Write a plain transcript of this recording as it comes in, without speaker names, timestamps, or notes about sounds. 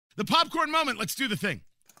The popcorn moment. Let's do the thing.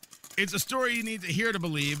 It's a story you need to hear to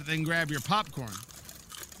believe, then grab your popcorn.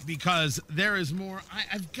 Because there is more.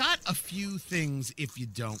 I've got a few things, if you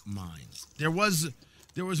don't mind. There was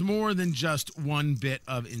more than just one bit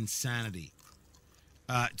of insanity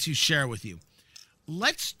to share with you.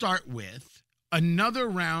 Let's start with another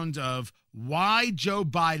round of why Joe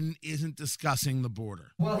Biden isn't discussing the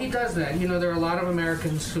border. Well, he does that. You know, there are a lot of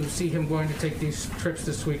Americans who see him going to take these trips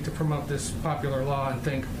this week to promote this popular law and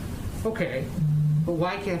think, okay, but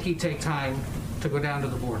why can't he take time to go down to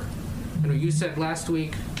the border? You know, you said last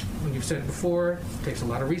week, when you've said before, it takes a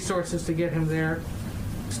lot of resources to get him there.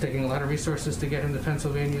 It's taking a lot of resources to get him to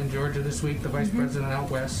Pennsylvania and Georgia this week, the vice president out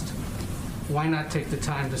west. Why not take the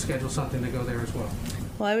time to schedule something to go there as well?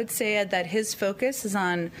 Well, I would say, Ed, that his focus is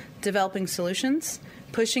on developing solutions,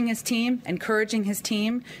 pushing his team, encouraging his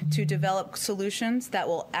team to develop solutions that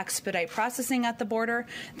will expedite processing at the border,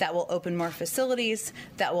 that will open more facilities,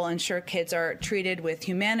 that will ensure kids are treated with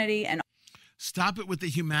humanity. And stop it with the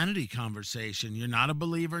humanity conversation. You're not a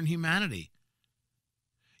believer in humanity.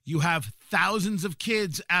 You have thousands of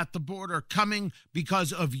kids at the border coming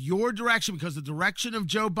because of your direction, because of the direction of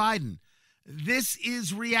Joe Biden. This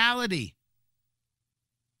is reality.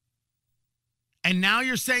 And now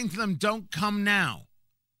you're saying to them, don't come now.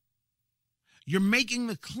 You're making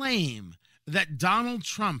the claim that Donald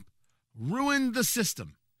Trump ruined the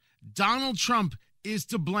system. Donald Trump is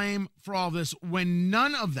to blame for all this when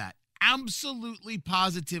none of that, absolutely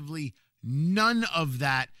positively, none of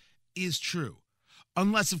that is true.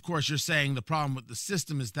 Unless, of course, you're saying the problem with the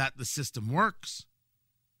system is that the system works.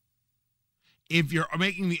 If you're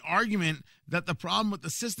making the argument that the problem with the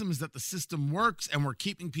system is that the system works and we're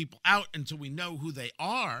keeping people out until we know who they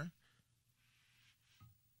are,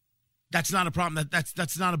 that's not a problem.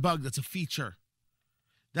 That's not a bug. That's a feature.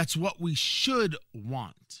 That's what we should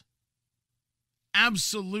want.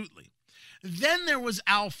 Absolutely. Then there was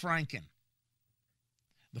Al Franken,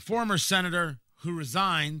 the former senator who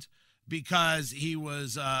resigned because he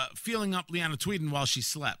was feeling up Leanna Tweeden while she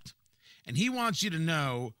slept. And he wants you to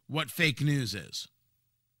know what fake news is.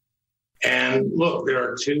 And look, there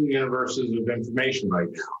are two universes of information right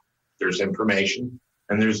now. There's information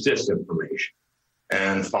and there's disinformation.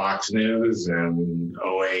 And Fox News and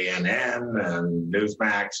OANN and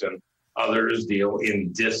Newsmax and others deal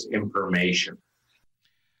in disinformation.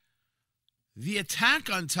 The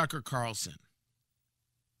attack on Tucker Carlson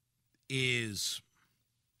is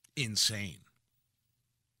insane.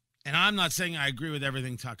 And I'm not saying I agree with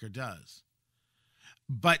everything Tucker does.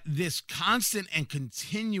 But this constant and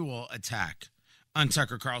continual attack on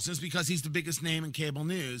Tucker Carlson is because he's the biggest name in cable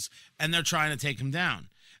news, and they're trying to take him down.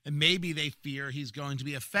 And maybe they fear he's going to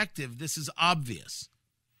be effective. This is obvious.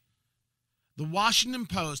 The Washington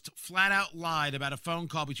Post flat out lied about a phone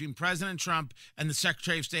call between President Trump and the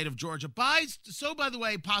Secretary of State of Georgia. By the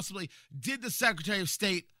way, possibly did the Secretary of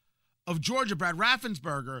State of Georgia, Brad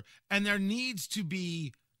Raffensperger, and there needs to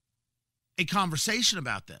be a conversation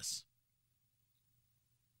about this.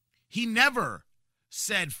 He never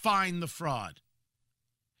said, find the fraud.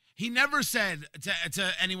 He never said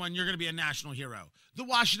to anyone, you're going to be a national hero. The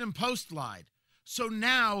Washington Post lied. So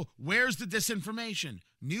now, where's the disinformation?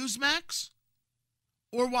 Newsmax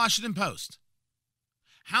or Washington Post?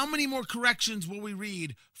 How many more corrections will we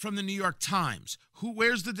read from the New York Times?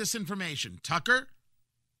 Where's the disinformation? Tucker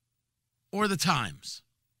or the Times?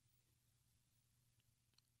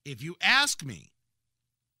 If you ask me,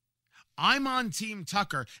 I'm on Team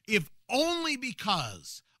Tucker, if only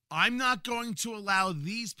because I'm not going to allow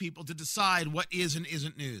these people to decide what is and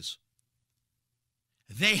isn't news.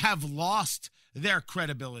 They have lost their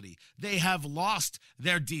credibility. They have lost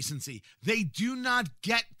their decency. They do not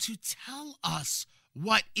get to tell us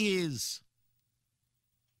what is.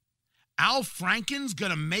 Al Franken's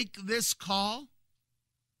going to make this call?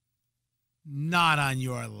 Not on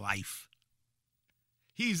your life.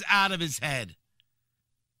 He's out of his head.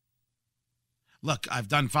 Look, I've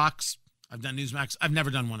done Fox. I've done Newsmax. I've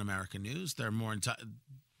never done One American News. They're more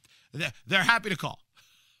they're happy to call.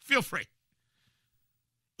 Feel free.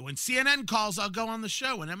 When CNN calls, I'll go on the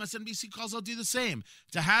show. When MSNBC calls, I'll do the same.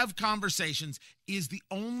 To have conversations is the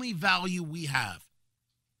only value we have.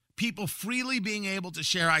 People freely being able to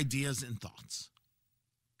share ideas and thoughts.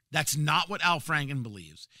 That's not what Al Franken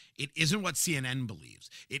believes. It isn't what CNN believes.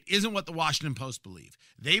 It isn't what the Washington Post believe.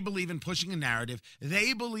 They believe in pushing a narrative.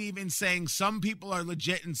 They believe in saying some people are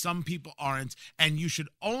legit and some people aren't, and you should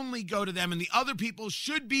only go to them, and the other people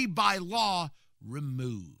should be, by law,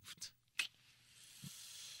 removed.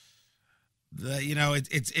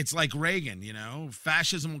 It's like Reagan,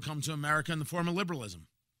 fascism will come to America in the form of liberalism.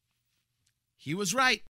 He was right.